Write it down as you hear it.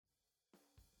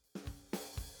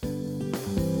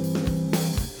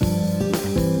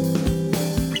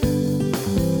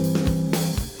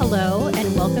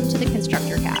the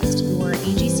Constructor Cast, your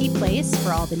AGC place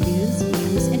for all the news,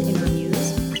 views, and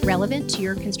interviews relevant to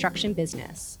your construction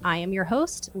business. I am your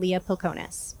host, Leah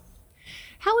Poconis.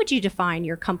 How would you define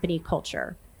your company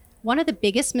culture? One of the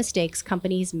biggest mistakes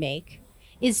companies make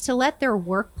is to let their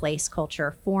workplace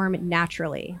culture form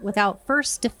naturally without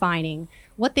first defining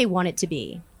what they want it to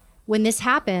be. When this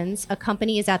happens, a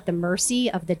company is at the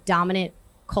mercy of the dominant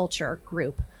culture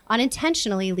group,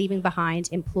 unintentionally leaving behind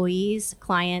employees,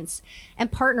 clients,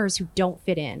 and partners who don't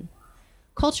fit in.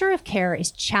 Culture of Care is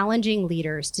challenging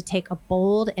leaders to take a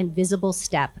bold and visible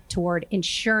step toward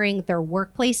ensuring their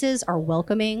workplaces are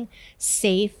welcoming,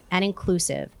 safe, and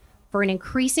inclusive for an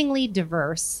increasingly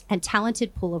diverse and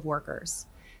talented pool of workers.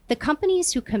 The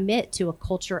companies who commit to a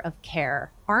culture of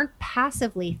care aren't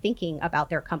passively thinking about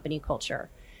their company culture.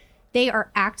 They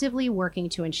are actively working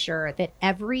to ensure that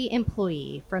every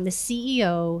employee, from the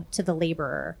CEO to the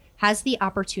laborer, has the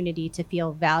opportunity to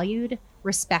feel valued,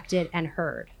 respected, and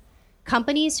heard.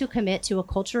 Companies who commit to a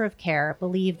culture of care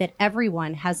believe that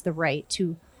everyone has the right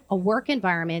to a work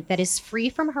environment that is free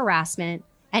from harassment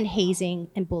and hazing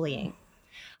and bullying.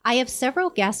 I have several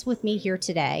guests with me here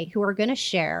today who are going to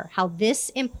share how this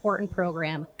important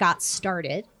program got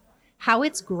started, how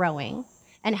it's growing,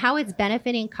 and how it's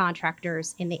benefiting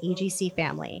contractors in the AGC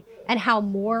family, and how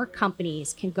more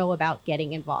companies can go about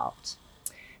getting involved.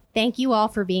 Thank you all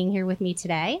for being here with me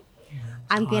today.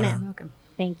 Thank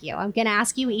you. I'm gonna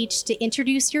ask you each to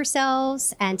introduce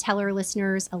yourselves and tell our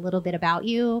listeners a little bit about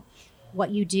you, what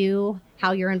you do,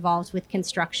 how you're involved with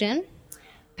construction.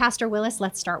 Pastor Willis,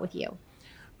 let's start with you.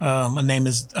 My name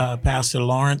is Pastor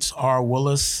Lawrence R.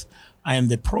 Willis. I am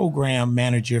the program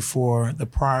manager for the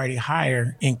priority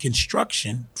hire in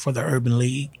construction for the Urban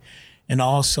League and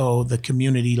also the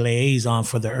community liaison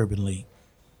for the Urban League.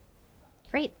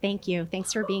 Great, thank you.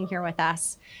 Thanks for being here with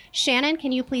us. Shannon,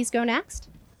 can you please go next?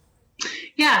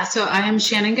 Yeah, so I am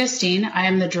Shannon Gustine. I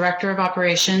am the Director of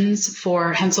Operations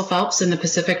for Hensel Phelps in the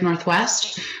Pacific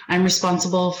Northwest. I'm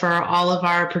responsible for all of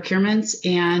our procurements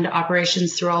and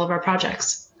operations through all of our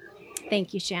projects.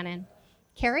 Thank you, Shannon.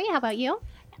 Carrie, how about you?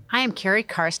 I am Carrie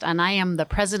Karst, and I am the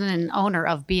president and owner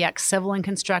of BX Civil and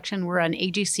Construction. We're an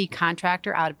AGC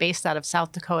contractor based out of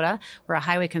South Dakota. We're a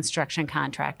highway construction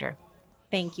contractor.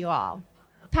 Thank you all.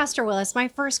 Pastor Willis, my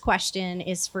first question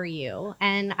is for you,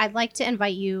 and I'd like to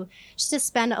invite you just to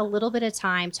spend a little bit of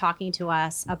time talking to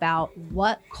us about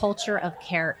what Culture of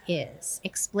Care is,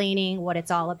 explaining what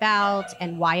it's all about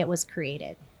and why it was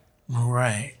created. All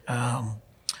right.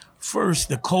 First,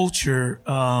 the culture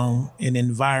and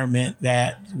environment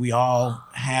that we all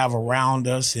have around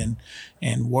us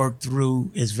and work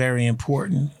through is very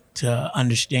important to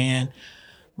understand.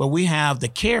 But we have the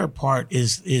care part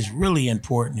is really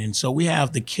important. And so we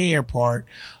have the care part,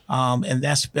 and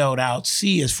that's spelled out.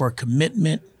 C is for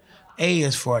commitment, A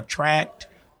is for attract,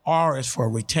 R is for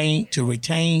to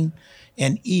retain,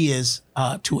 and E is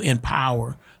to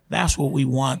empower. That's what we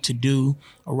want to do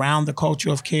around the culture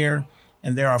of care.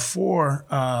 And there are 4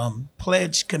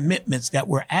 pledge commitments that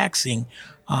we're asking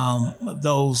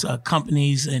those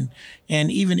companies and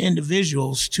even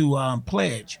individuals to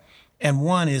pledge. And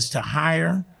one is to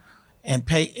hire and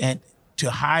pay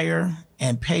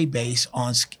based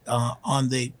on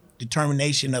the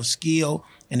determination of skill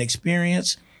and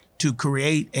experience, to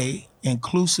create a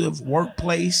inclusive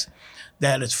workplace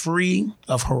that is free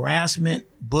of harassment,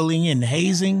 bullying, and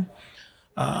hazing.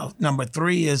 Number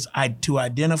 3 is to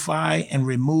identify and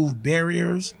remove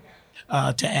barriers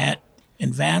to add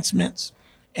advancements,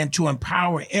 and to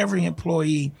empower every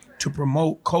employee to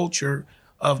promote culture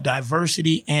of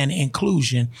diversity and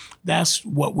inclusion. That's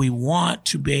what we want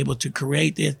to be able to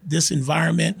create this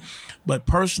environment. But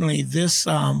personally, this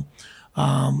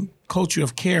culture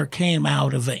of care came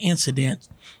out of an incident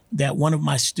that one of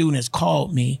my students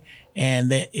called me,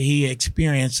 and that he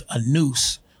experienced a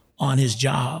noose on his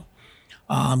job.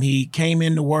 He came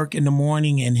into work in the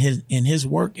morning, and in his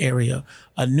work area,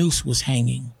 a noose was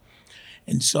hanging.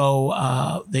 And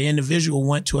so the individual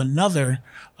went to another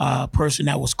person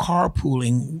that was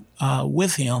carpooling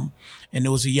with him, and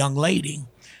there was a young lady.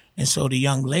 And so the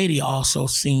young lady also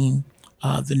seen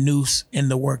the noose in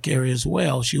the work area as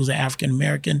well. She was an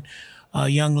African-American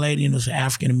young lady, and it was an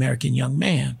African-American young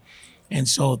man. And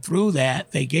so through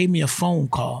that, they gave me a phone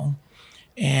call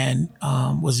and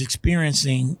was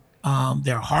experiencing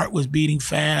their heart was beating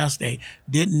fast. They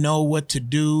didn't know what to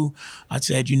do. I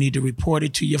said, you need to report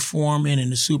it to your foreman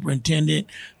and the superintendent.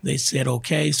 They said,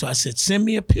 okay. So I said, send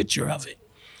me a picture of it.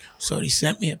 So they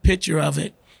sent me a picture of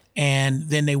it, and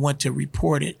then they went to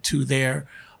report it to their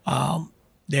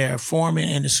foreman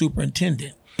and the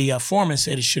superintendent. The foreman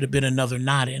said it should have been another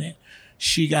knot in it.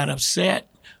 She got upset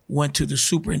went to the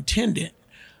superintendent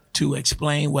to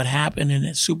explain what happened, and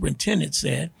the superintendent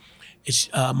said,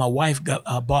 my wife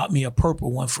bought me a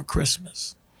purple one for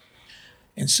Christmas.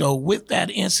 And so with that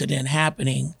incident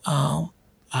happening,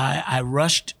 I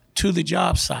rushed to the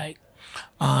job site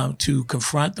to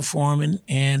confront the foreman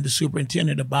and the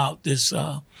superintendent about this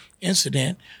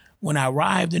incident. When I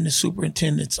arrived in the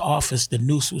superintendent's office, the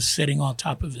noose was sitting on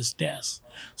top of his desk.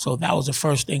 So that was the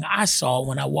first thing I saw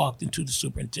when I walked into the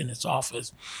superintendent's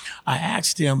office. I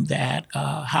asked him that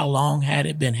how long had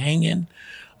it been hanging?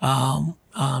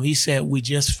 He said, we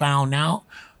just found out,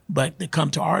 but to come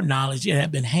to our knowledge, it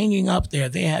had been hanging up there.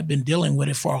 They had been dealing with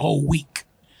it for a whole week.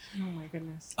 Oh my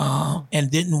goodness. And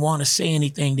didn't want to say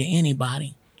anything to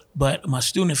anybody. But my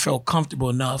student felt comfortable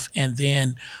enough, and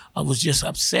then I was just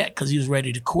upset because he was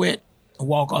ready to quit and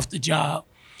walk off the job.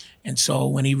 And so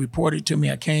when he reported to me,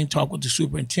 I came, talked with the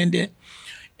superintendent,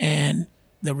 and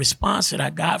the response that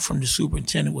I got from the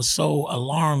superintendent was so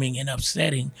alarming and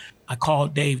upsetting. I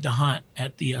called Dave DeHunt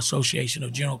at the Association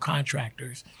of General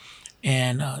Contractors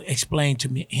and explained to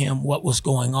him what was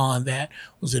going on. That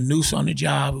was a noose on the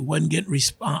job. It wasn't getting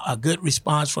a good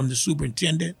response from the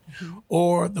superintendent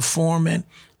or the foreman.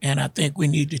 And I think we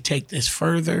need to take this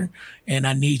further, and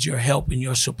I need your help and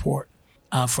your support.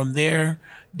 From there,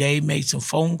 Dave made some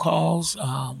phone calls.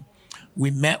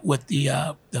 We met with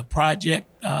the project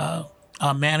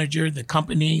manager, the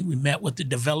company. We met with the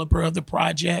developer of the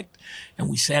project, and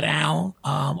we sat down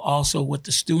also with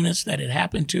the students that it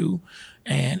happened to,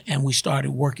 and we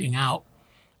started working out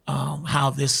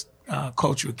how this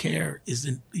culture of care is,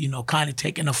 kind of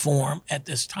taking a form at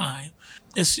this time.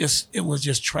 It was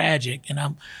just tragic, and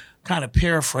I'm kind of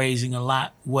paraphrasing a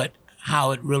lot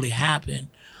how it really happened,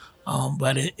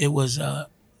 but it was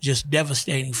just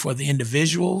devastating for the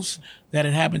individuals that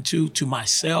it happened to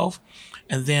myself,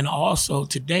 and then also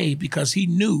to Dave, because he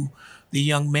knew the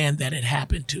young man that it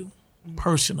happened to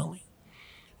personally.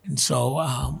 And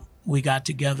so we got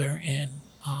together and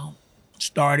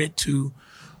started to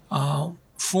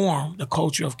form the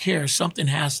culture of care. Something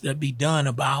has to be done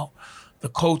about the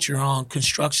culture on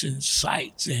construction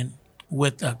sites and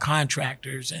with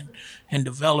contractors and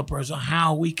developers on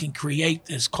how we can create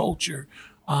this culture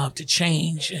to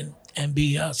change and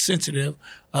be sensitive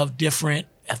of different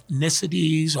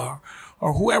ethnicities or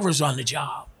whoever's on the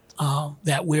job,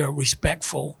 that we're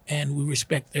respectful and we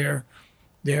respect their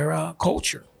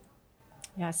culture.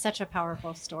 Yeah, such a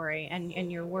powerful story.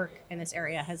 And your work in this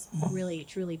area has really,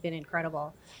 truly been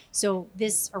incredible. So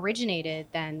this originated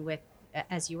then with,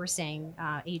 as you were saying,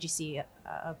 AGC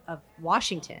of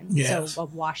Washington. Yes. So a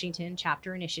Washington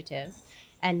chapter initiative.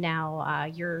 And now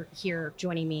you're here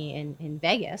joining me in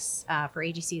Vegas for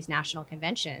AGC's national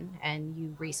convention. And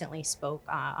you recently spoke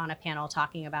on a panel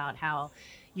talking about how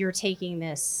you're taking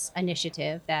this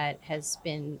initiative that has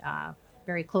been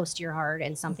very close to your heart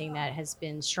and something that has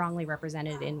been strongly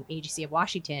represented in AGC of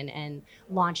Washington and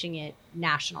launching it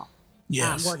national,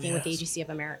 working with AGC of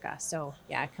America. So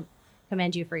yeah,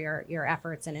 commend you for your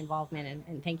efforts and involvement,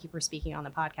 and thank you for speaking on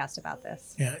the podcast about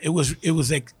this. Yeah, it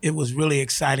was really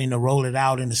exciting to roll it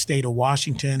out in the state of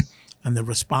Washington, and the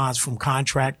response from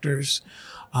contractors.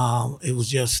 It was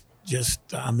just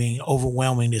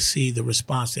overwhelming to see the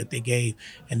response that they gave,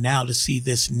 and now to see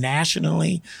this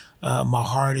nationally, my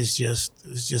heart is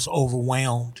just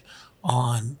overwhelmed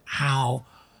on how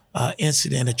a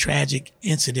tragic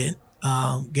incident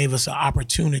gave us an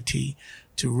opportunity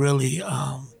to really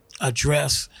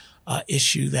address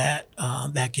issue that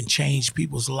can change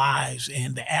people's lives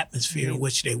and the atmosphere in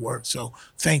which they work. So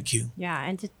thank you. Yeah,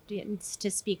 and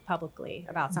to speak publicly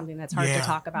about something that's hard to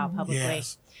talk about publicly.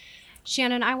 Yes.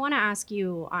 Shannon, I want to ask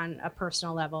you on a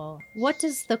personal level, what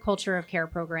does the Culture of Care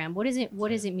program, what does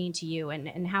it mean to you,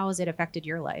 and how has it affected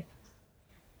your life?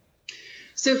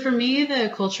 So for me,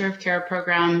 the Culture of Care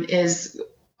program is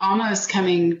almost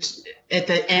coming at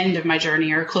the end of my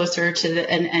journey, or closer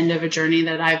to an end of a journey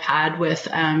that I've had with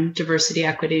diversity,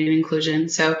 equity, and inclusion.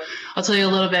 So I'll tell you a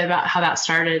little bit about how that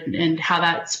started and how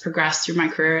that's progressed through my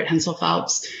career at Hensel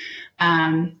Phelps.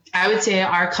 I would say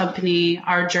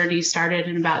our journey started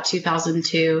in about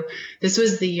 2002. This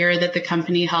was the year that the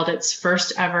company held its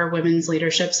first ever women's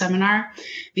leadership seminar.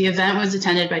 The event was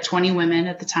attended by 20 women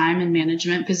at the time in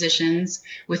management positions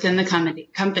within the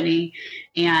company,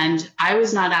 and I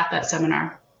was not at that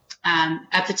seminar.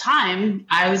 At the time,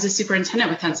 I was a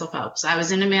superintendent with Hensel Phelps. I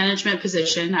was in a management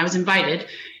position. I was invited,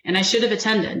 and I should have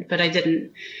attended, but I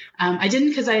didn't. I didn't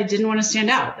because I didn't want to stand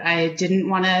out. I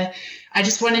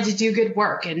just wanted to do good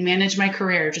work and manage my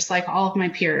career, just like all of my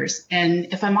peers.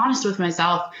 And if I'm honest with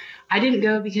myself, I didn't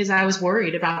go because I was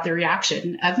worried about the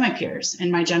reaction of my peers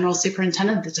and my general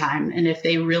superintendent at the time, and if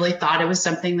they really thought it was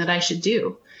something that I should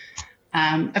do.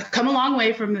 I've come a long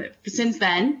way since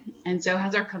then, and so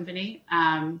has our company.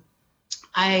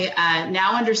 I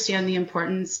now understand the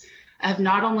importance of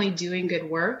not only doing good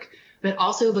work, but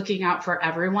also looking out for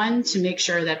everyone to make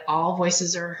sure that all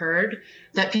voices are heard,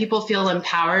 that people feel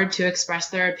empowered to express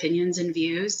their opinions and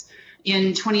views.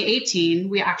 In 2018,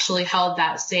 we actually held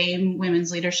that same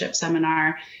women's leadership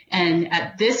seminar. And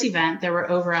at this event, there were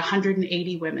over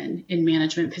 180 women in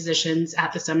management positions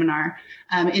at the seminar,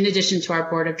 in addition to our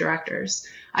board of directors.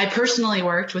 I personally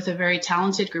worked with a very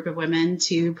talented group of women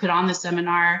to put on the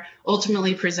seminar,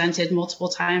 ultimately presented multiple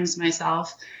times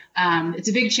myself. It's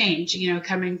a big change,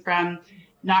 coming from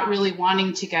not really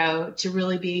wanting to go to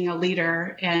really being a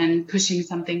leader and pushing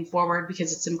something forward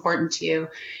because it's important to you.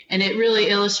 And it really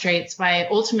illustrates my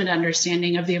ultimate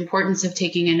understanding of the importance of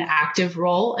taking an active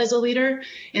role as a leader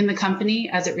in the company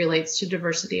as it relates to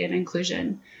diversity and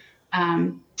inclusion.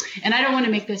 And I don't want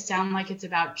to make this sound like it's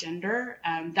about gender.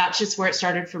 That's just where it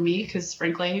started for me because,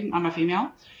 frankly, I'm a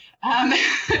female.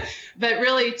 But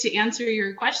really, to answer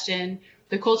your question,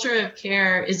 the culture of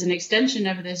care is an extension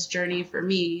of this journey for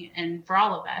me and for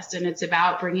all of us. And it's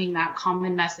about bringing that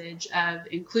common message of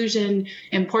inclusion,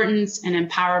 importance, and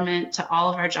empowerment to all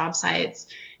of our job sites.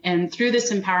 And through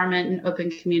this empowerment and open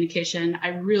communication, I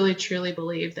really, truly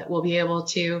believe that we'll be able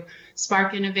to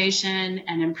spark innovation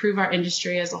and improve our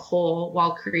industry as a whole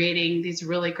while creating these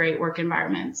really great work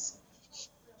environments.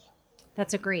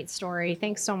 That's a great story.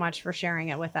 Thanks so much for sharing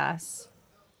it with us.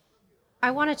 I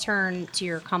want to turn to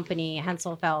your company,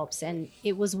 Hensel Phelps, and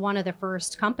it was one of the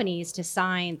first companies to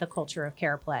sign the Culture of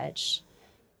Care Pledge.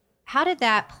 How did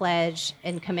that pledge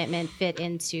and commitment fit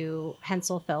into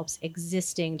Hensel Phelps'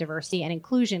 existing diversity and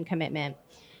inclusion commitment?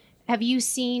 Have you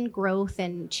seen growth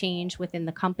and change within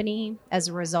the company as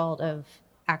a result of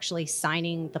actually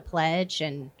signing the pledge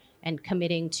and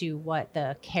committing to what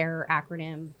the CARE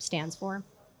acronym stands for?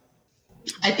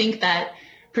 I think that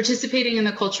participating in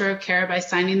the culture of care by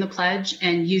signing the pledge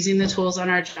and using the tools on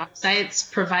our job sites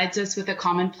provides us with a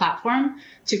common platform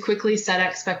to quickly set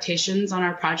expectations on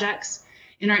our projects.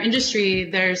 In our industry,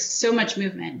 there's so much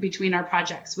movement between our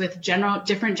projects with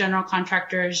different general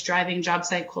contractors driving job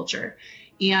site culture.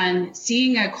 And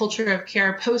seeing a culture of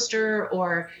care poster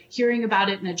or hearing about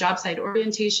it in a job site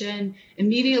orientation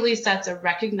immediately sets a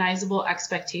recognizable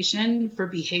expectation for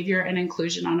behavior and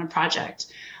inclusion on a project.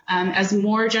 As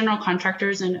more general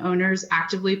contractors and owners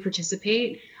actively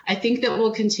participate, I think that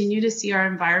we'll continue to see our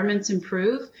environments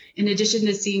improve in addition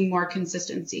to seeing more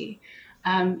consistency.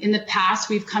 In the past,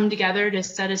 we've come together to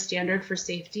set a standard for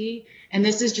safety, and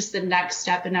this is just the next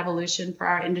step in evolution for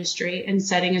our industry in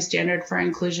setting a standard for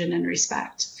inclusion and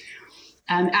respect.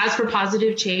 As for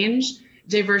positive change,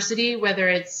 diversity, whether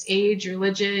it's age,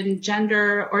 religion,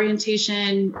 gender,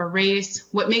 orientation, or race,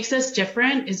 what makes us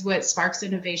different is what sparks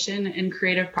innovation and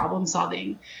creative problem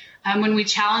solving. When we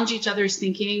challenge each other's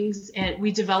thinkings,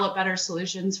 we develop better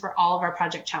solutions for all of our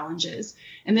project challenges.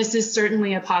 And this is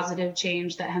certainly a positive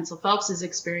change that Hensel Phelps has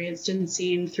experienced and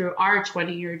seen through our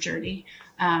 20-year journey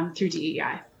through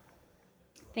DEI.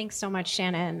 Thanks so much,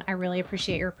 Shannon. I really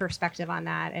appreciate your perspective on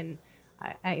that. And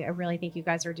I really think you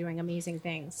guys are doing amazing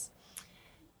things.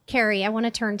 Carrie, I want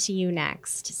to turn to you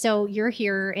next. So you're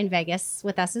here in Vegas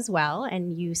with us as well,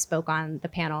 and you spoke on the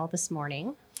panel this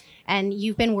morning. And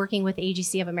you've been working with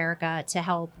AGC of America to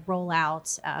help roll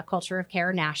out Culture of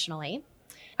Care nationally.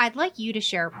 I'd like you to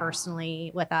share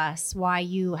personally with us why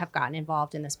you have gotten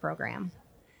involved in this program.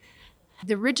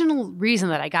 The original reason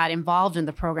that I got involved in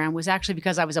the program was actually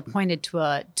because I was appointed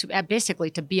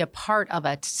to be a part of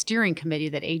a steering committee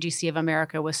that AGC of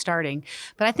America was starting.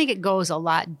 But I think it goes a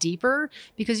lot deeper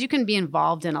because you can be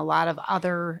involved in a lot of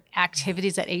other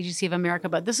activities at AGC of America,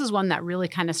 but this is one that really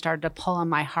kind of started to pull on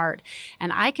my heart.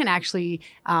 And I can actually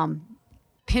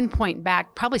pinpoint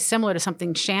back, probably similar to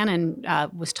something Shannon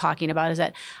was talking about, is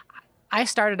that I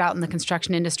started out in the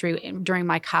construction industry during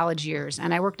my college years,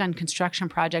 and I worked on construction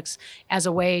projects as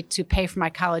a way to pay for my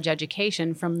college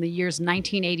education from the years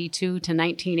 1982 to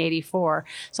 1984.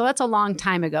 So that's a long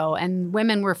time ago, and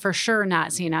women were for sure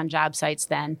not seen on job sites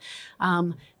then.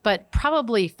 But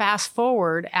probably fast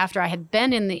forward, after I had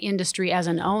been in the industry as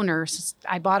an owner,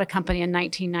 I bought a company in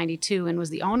 1992 and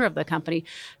was the owner of the company.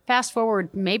 Fast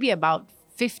forward maybe about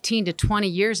 15 to 20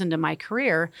 years into my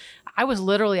career, I was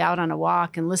literally out on a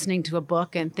walk and listening to a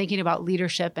book and thinking about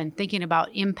leadership and thinking about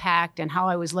impact and how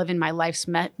I was living my life's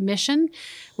mission,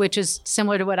 which is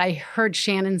similar to what I heard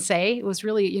Shannon say. It was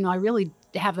really, I really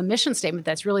have a mission statement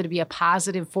that's really to be a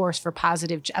positive force for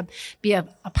be a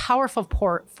powerful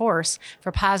force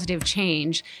for positive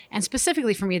change. And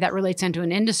specifically for me, that relates into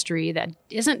an industry that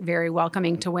isn't very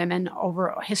welcoming to women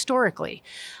historically.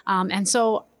 And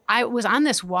so I was on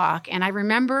this walk, and I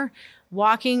remember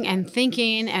walking and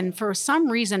thinking, and for some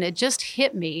reason, it just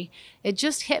hit me. It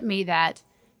just hit me that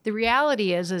the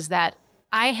reality is that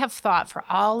I have thought for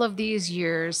all of these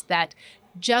years that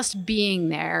just being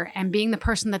there and being the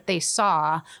person that they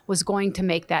saw was going to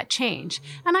make that change.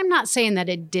 And I'm not saying that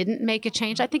it didn't make a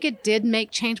change. I think it did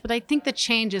make change, but I think the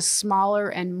change is smaller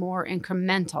and more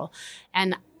incremental.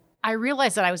 And I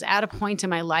realized that I was at a point in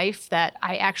my life that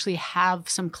I actually have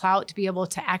some clout to be able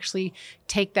to actually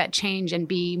take that change and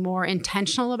be more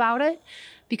intentional about it.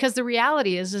 Because the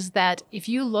reality is that if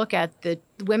you look at the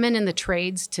women in the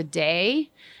trades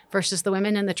today versus the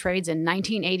women in the trades in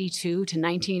 1982 to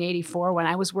 1984 when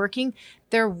I was working,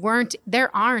 there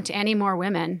aren't any more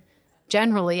women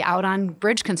generally out on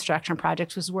bridge construction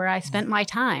projects, was where I spent my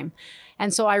time.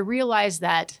 And so I realized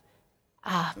that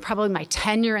probably my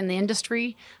tenure in the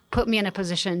industry put me in a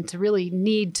position to really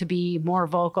need to be more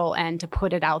vocal and to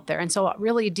put it out there. And so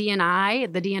really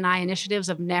the D&I initiatives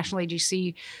of National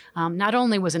AGC not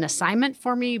only was an assignment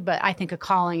for me, but I think a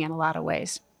calling in a lot of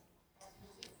ways.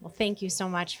 Well, thank you so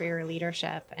much for your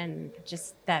leadership and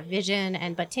just that vision,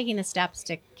 but taking the steps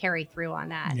to carry through on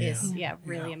that is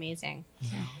really amazing. Yeah.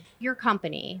 Your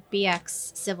company,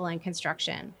 BX Civil and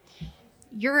Construction,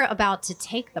 you're about to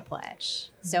take the pledge.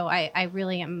 So I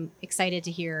really am excited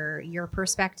to hear your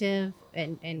perspective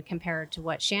and compared to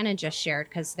what Shannon just shared,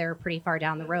 because they're pretty far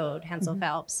down the road, Hensel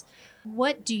Phelps.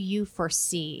 What do you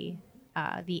foresee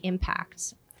the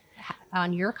impact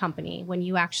on your company when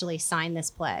you actually sign this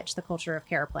pledge, the Culture of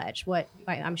Care pledge?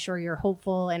 I'm sure you're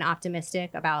hopeful and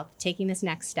optimistic about taking this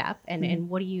next step, and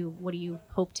what do you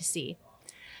hope to see?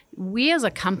 We as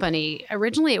a company,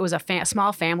 originally it was a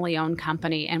small family-owned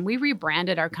company, and we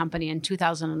rebranded our company in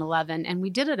 2011, and we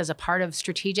did it as a part of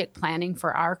strategic planning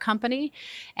for our company.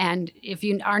 And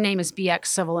our name is BX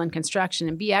Civil and Construction,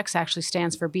 and BX actually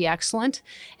stands for Be Excellent,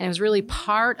 and it was really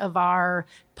part of our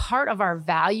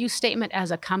value statement as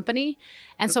a company.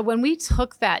 And so when we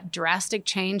took that drastic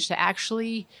change to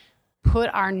actually put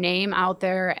our name out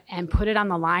there and put it on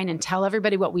the line and tell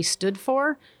everybody what we stood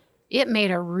for, it made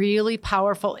a really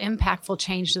powerful, impactful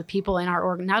change to the people in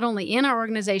our not only in our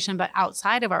organization, but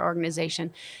outside of our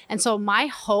organization. And so my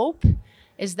hope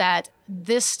is that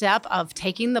this step of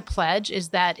taking the pledge is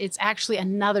that it's actually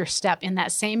another step in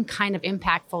that same kind of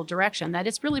impactful direction, that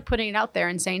it's really putting it out there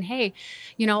and saying, hey,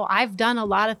 I've done a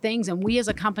lot of things, and we as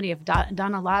a company have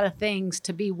done a lot of things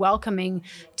to be welcoming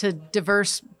to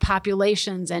diverse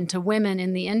populations and to women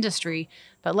in the industry.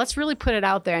 But let's really put it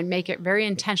out there and make it very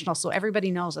intentional so everybody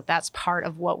knows that that's part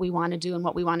of what we want to do and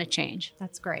what we want to change.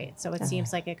 That's great. So it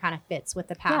seems like it kind of fits with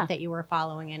the path that you were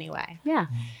following anyway. Yeah.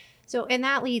 So, and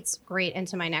that leads great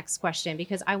into my next question,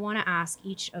 because I want to ask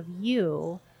each of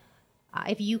you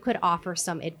if you could offer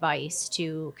some advice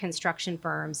to construction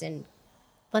firms, and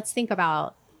let's think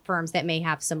about firms that may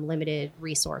have some limited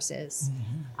resources.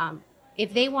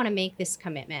 If they want to make this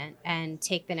commitment and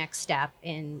take the next step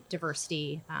in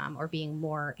diversity or being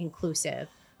more inclusive,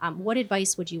 what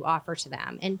advice would you offer to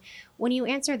them? And when you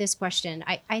answer this question,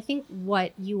 I think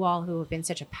what you all who have been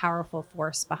such a powerful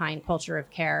force behind Culture of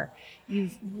Care,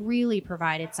 you've really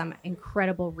provided some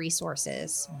incredible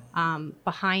resources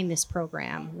behind this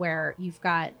program where you've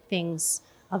got things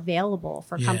available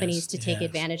for companies to take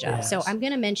advantage of. So I'm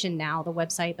going to mention now the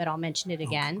website, but I'll mention it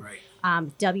again.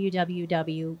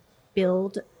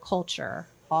 www.buildculture,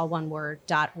 all one word,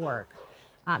 .org.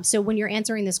 So when you're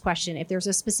answering this question, if there's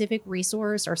a specific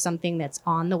resource or something that's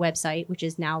on the website, which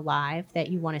is now live, that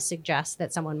you want to suggest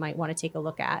that someone might want to take a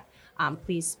look at,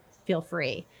 please feel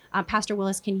free. Pastor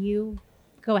Willis, can you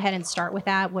go ahead and start with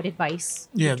that? What advice?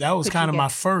 Yeah, that was kind of my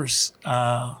first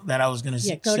that I was going to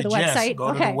suggest. Go to the website.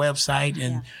 Go to the website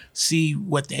and see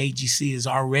what the AGC is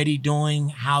already doing,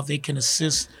 how they can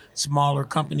assist smaller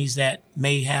companies that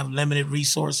may have limited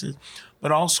resources,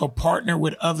 but also partner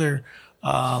with other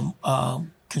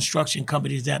construction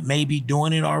companies that may be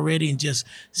doing it already, and just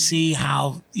see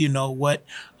how, what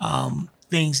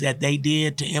things that they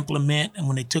did to implement. And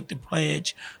when they took the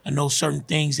pledge, I know certain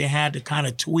things they had to kind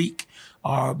of tweak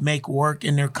or make work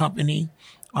in their company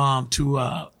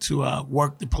to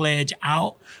work the pledge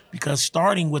out, because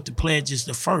starting with the pledge is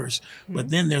the first, but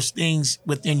then there's things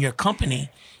within your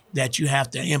company that you have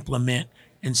to implement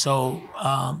And so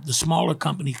the smaller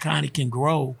companies kind of can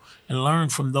grow and learn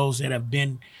from those that have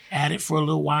been at it for a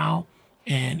little while,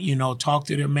 and talk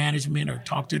to their management or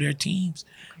talk to their teams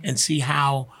and see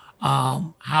how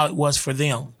it was for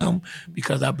them,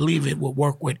 because I believe it will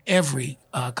work with every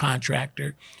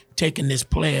contractor taking this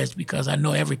pledge, because I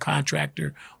know every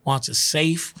contractor wants a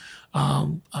safe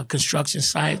construction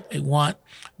site. They want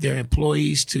their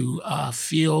employees to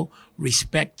feel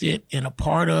respected and a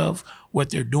part of what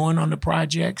they're doing on the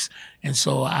projects. And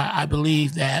so I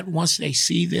believe that once they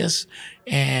see this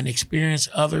and experience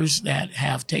others that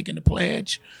have taken the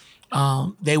pledge,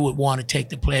 they would want to take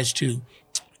the pledge too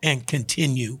and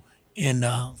continue in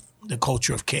the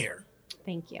culture of care.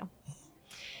 Thank you.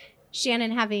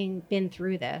 Shannon, having been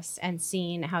through this and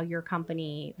seen how your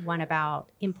company went about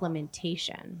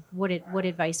implementation, what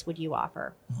advice would you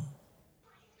offer?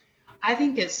 I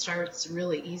think it starts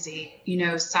really easy.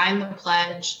 Sign the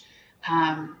pledge,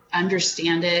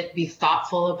 understand it, be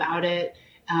thoughtful about it.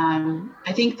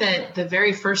 I think that the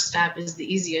very first step is the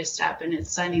easiest step, and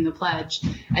it's signing the pledge.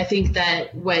 I think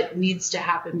that what needs to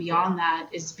happen beyond that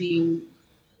is being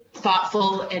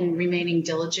thoughtful and remaining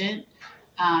diligent,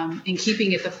 and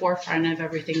keeping at the forefront of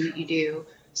everything that you do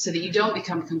so that you don't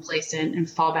become complacent and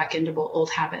fall back into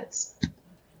old habits.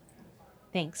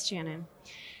 Thanks, Shannon.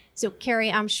 So,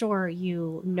 Carrie, I'm sure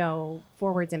you know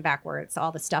forwards and backwards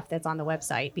all the stuff that's on the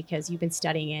website because you've been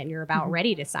studying it and you're about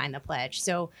ready to sign the pledge.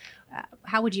 So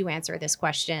how would you answer this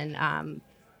question?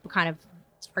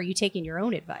 Are you taking your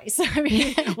own advice? I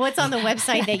mean, what's on the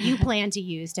website that you plan to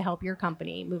use to help your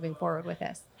company moving forward with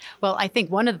this? Well, I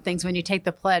think one of the things when you take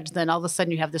the pledge, then all of a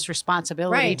sudden you have this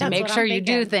responsibility to make sure you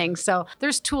do things. So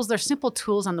there's simple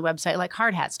tools on the website like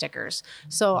hard hat stickers.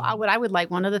 So what I would like,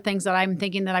 one of the things that I'm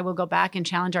thinking that I will go back and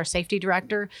challenge our safety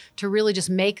director to really just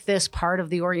make this part of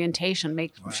the orientation,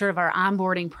 make sure of our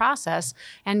onboarding process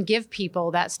and give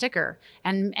people that sticker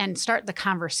and start the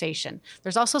conversation.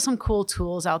 There's also some cool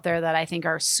tools out there that I think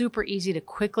are super easy to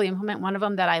quickly implement. One of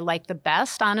them that I like the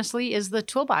best, honestly, is the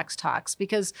Toolbox Talks,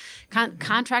 because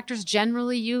contractors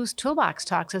generally use Toolbox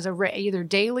Talks as either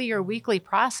daily or weekly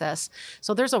process.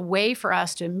 So there's a way for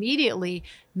us to immediately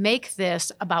make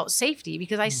this about safety,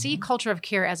 because I see Culture of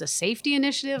Care as a safety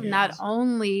initiative, not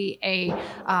only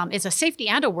it's a safety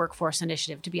and a workforce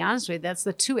initiative, to be honest with you. That's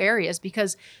the two areas,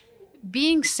 because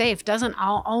being safe doesn't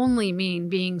only mean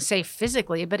being safe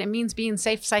physically, but it means being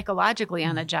safe psychologically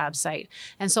on a job site.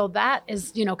 And so that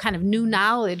is, kind of new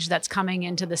knowledge that's coming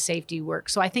into the safety work.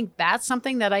 So I think that's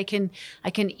something that I can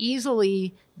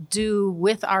easily do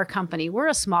with our company. We're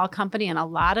a small company, and a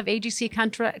lot of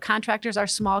AGC contractors are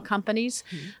small companies.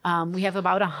 We have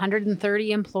about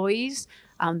 130 employees.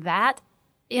 That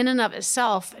in and of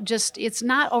itself, it's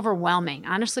not overwhelming.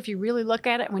 Honestly, if you really look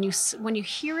at it, when you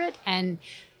hear it and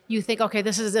you think, okay,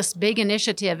 this is this big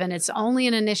initiative, and it's only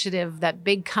an initiative that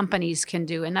big companies can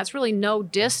do. And that's really no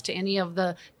diss to any of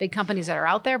the big companies that are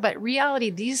out there. But reality,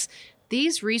 these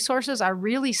resources are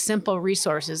really simple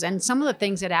resources. And some of the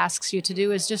things it asks you to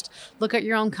do is just look at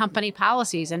your own company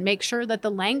policies and make sure that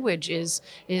the language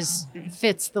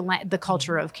fits the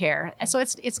culture of care. So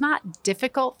it's not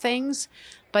difficult things,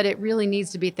 but it really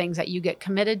needs to be things that you get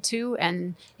committed to,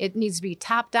 and it needs to be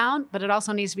top down, but it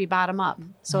also needs to be bottom up.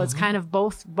 So it's kind of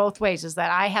both ways, is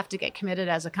that I have to get committed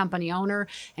as a company owner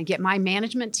and get my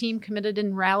management team committed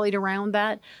and rallied around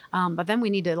that. But then we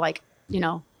need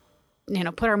to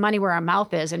put our money where our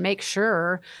mouth is and make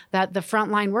sure that the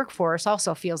frontline workforce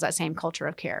also feels that same culture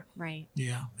of care. Right.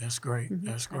 Yeah, that's great.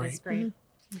 That's great. That is great.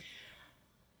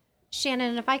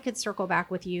 Shannon, if I could circle back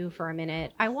with you for a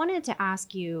minute, I wanted to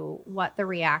ask you what the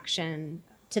reaction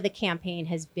to the campaign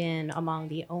has been among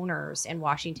the owners in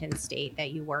Washington State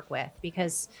that you work with,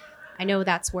 because I know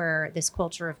that's where this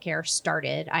culture of care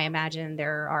started. I imagine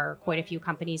there are quite a few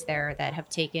companies there that have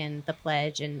taken the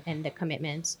pledge and the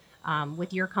commitment.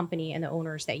 With your company and the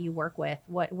owners that you work with,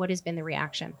 what has been the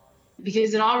reaction?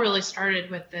 Because it all really started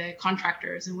with the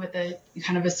contractors and with a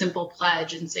kind of a simple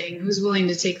pledge and saying, who's willing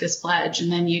to take this pledge?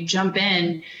 And then you jump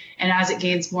in, and as it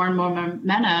gains more and more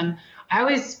momentum, I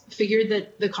always figured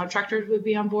that the contractors would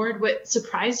be on board. What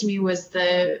surprised me was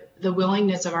the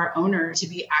willingness of our owner to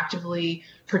be actively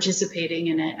participating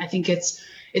in it. I think it's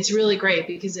really great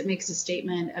because it makes a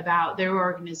statement about their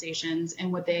organizations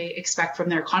and what they expect from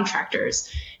their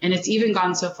contractors. And it's even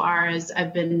gone so far as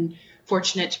I've been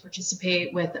fortunate to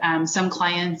participate with some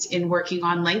clients in working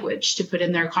on language to put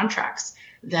in their contracts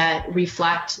that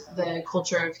reflect the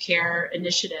culture of care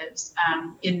initiatives,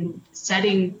 in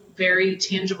setting very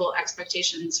tangible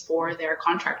expectations for their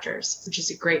contractors, which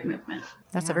is a great movement.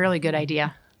 That's a really good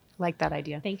idea. Like that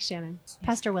idea. Thanks, Shannon.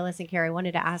 Pastor Willis and Carrie, I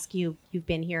wanted to ask you, you've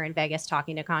been here in Vegas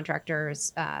talking to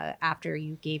contractors after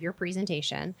you gave your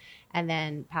presentation. And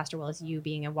then Pastor Willis, you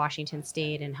being in Washington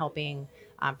State and helping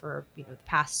for the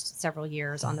past several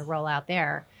years on the rollout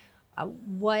there.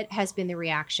 What has been the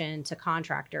reaction to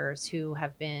contractors who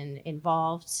have been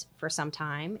involved for some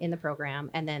time in the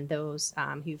program, and then those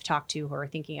who you've talked to who are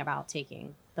thinking about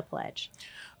taking the pledge?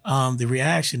 The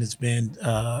reaction has been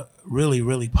really,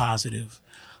 really positive.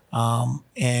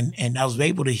 And I was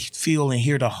able to feel and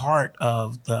hear the heart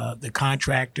of the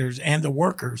contractors and the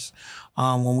workers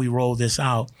when we rolled this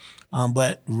out.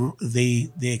 But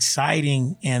the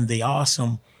exciting and the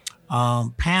awesome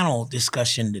panel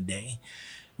discussion today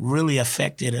really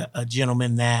affected a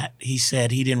gentleman that he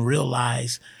said he didn't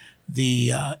realize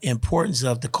the importance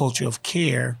of the culture of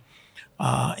care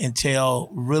until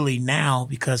really now,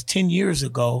 because 10 years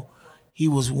ago, he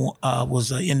was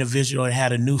an individual that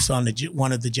had a noose on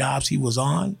one of the jobs he was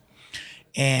on.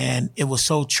 And it was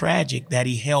so tragic that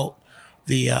he held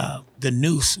the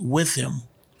noose with him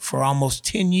for almost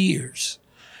 10 years.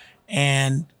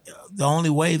 And the only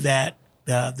way that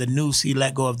he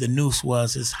let go of the noose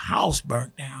was his house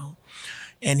burnt down.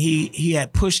 And he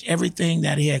had pushed everything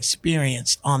that he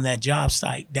experienced on that job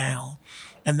site down.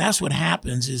 And that's what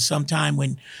happens is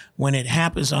sometimes when it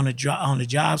happens on a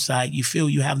job site, you feel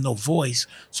you have no voice.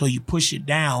 So you push it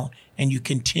down and you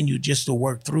continue just to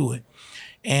work through it.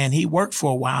 And he worked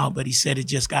for a while, but he said it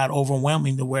just got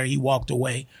overwhelming to where he walked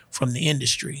away from the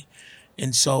industry.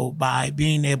 And so by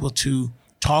being able to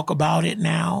talk about it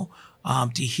now,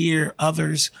 to hear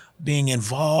others being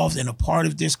involved and a part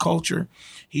of this culture,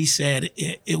 he said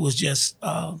it was just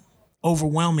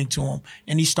overwhelming to him.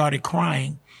 And he started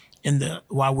crying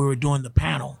while we were doing the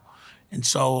panel. And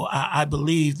so I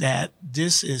believe that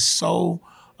this is so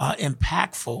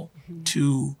impactful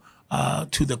to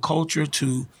the culture,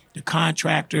 to the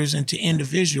contractors, and to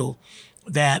individuals,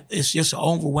 that it's just an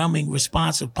overwhelming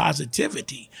response of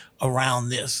positivity around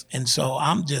this. And so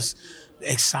I'm just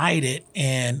excited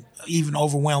and even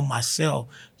overwhelmed myself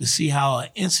to see how an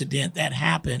incident that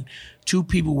happened, two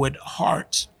people with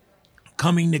hearts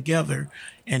coming together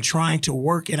and trying to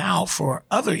work it out for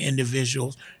other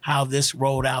individuals, how this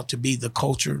rolled out to be the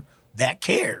culture that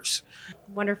cares.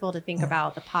 Wonderful to think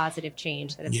about the positive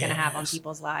change that it's going to have on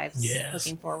people's lives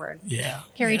looking forward.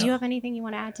 Carrie, do you have anything you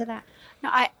want to add to that? No,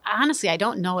 I honestly, I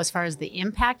don't know as far as the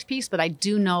impact piece, but I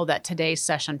do know that today's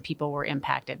session, people were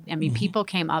impacted. I mean, people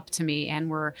came up to me and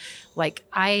were like,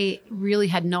 I really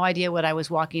had no idea what I was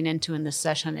walking into in this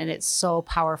session, and it's so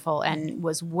powerful and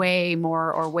was way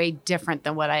more or way different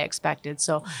than what I expected.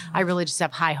 So I really just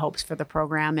have high hopes for the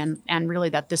program and really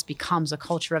that this becomes a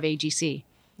culture of AGC.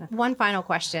 One final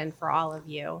question for all of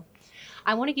you.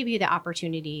 I want to give you the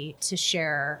opportunity to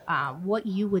share what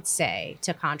you would say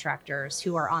to contractors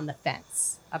who are on the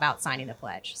fence about signing the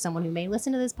pledge. Someone who may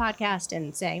listen to this podcast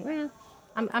and say,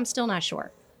 I'm still not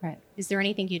sure. Right. Is there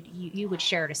anything you would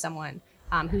share to someone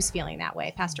who's feeling that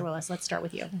way? Pastor Willis, let's start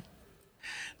with you.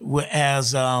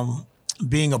 As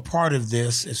being a part of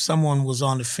this, if someone was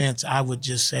on the fence, I would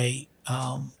just say,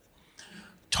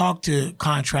 talk to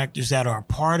contractors that are a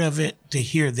part of it to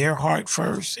hear their heart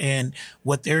first and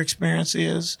what their experience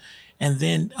is. And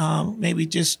then maybe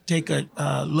just take a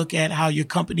look at how your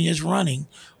company is running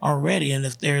already, and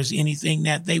if there's anything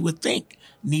that they would think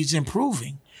needs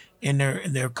improving in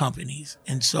their companies.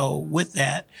 And so with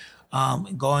that,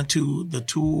 going to the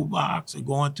toolbox or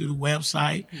going to the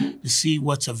website to see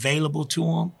what's available to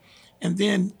them. And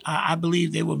then I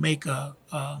believe they will make a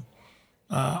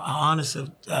honest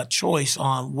choice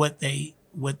on what they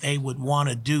would want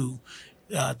to do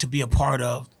to be a part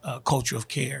of a culture of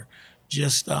care.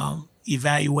 Just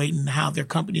evaluating how their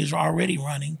company is already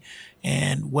running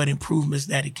and what improvements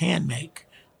that it can make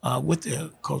with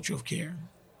the culture of care.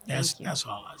 That's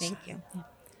all I say. Thank you.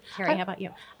 Carrie, how about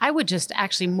you? I would just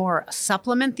actually more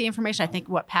supplement the information. I think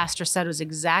what Pastor said was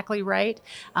exactly right.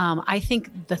 I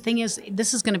think the thing is,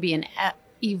 this is going to be an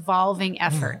evolving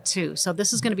effort too. So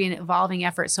this is going to be an evolving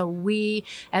effort. So we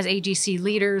as AGC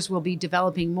leaders will be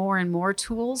developing more and more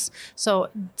tools.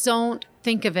 So don't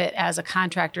think of it as a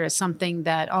contractor as something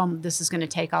that, this is going to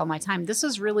take all my time. This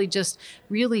is really just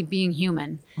really being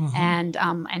human and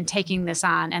taking this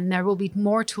on. And there will be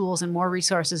more tools and more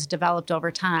resources developed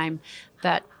over time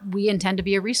that we intend to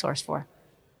be a resource for.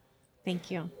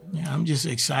 Thank you. Yeah, I'm just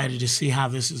excited to see how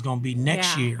this is going to be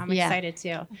next year. I'm excited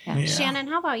too. Yeah. Shannon,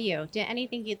 how about you?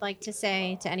 Anything you'd like to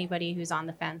say to anybody who's on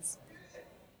the fence?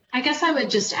 I guess I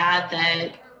would just add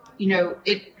that,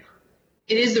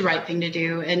 it is the right thing to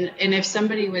do. And if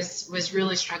somebody was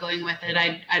really struggling with it,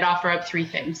 I'd offer up three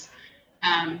things.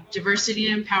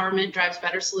 Diversity and empowerment drives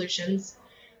better solutions,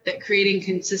 that creating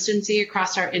consistency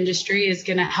across our industry is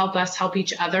going to help us help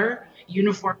each other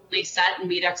uniformly set and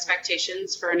meet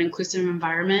expectations for an inclusive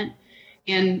environment.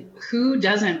 And who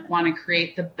doesn't want to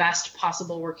create the best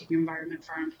possible working environment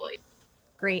for our employees?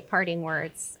 Great parting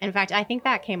words. In fact, I think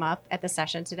that came up at the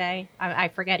session today. I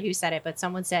forget who said it, but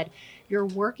someone said, you're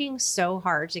working so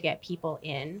hard to get people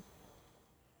in.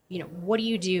 What do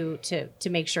you do to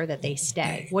make sure that they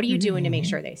stay? What are you doing to make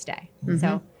sure they stay? Mm-hmm.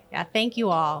 So yeah, thank you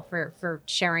all for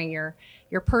sharing your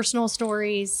personal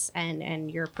stories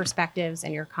and your perspectives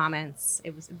and your comments.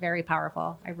 It was very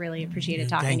powerful. I really appreciated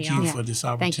talking to you all. Thank you for this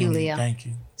opportunity. Thank you, Leah. Thank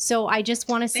you. So I just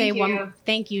want to say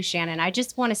Thank you, Shannon. I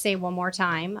just want to say one more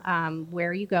time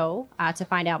where you go to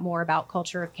find out more about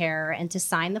Culture of Care and to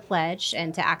sign the pledge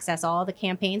and to access all the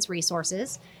campaign's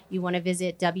resources. You want to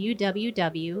visit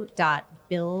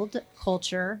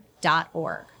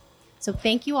www.buildculture.org. So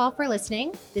thank you all for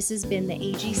listening. This has been the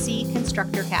AGC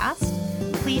Constructor Cast.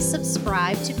 Please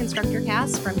subscribe to Constructor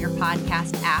Cast from your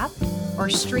podcast app or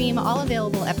stream all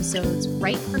available episodes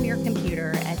right from your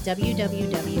computer at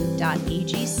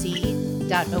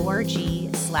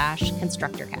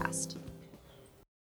www.agc.org/constructorcast.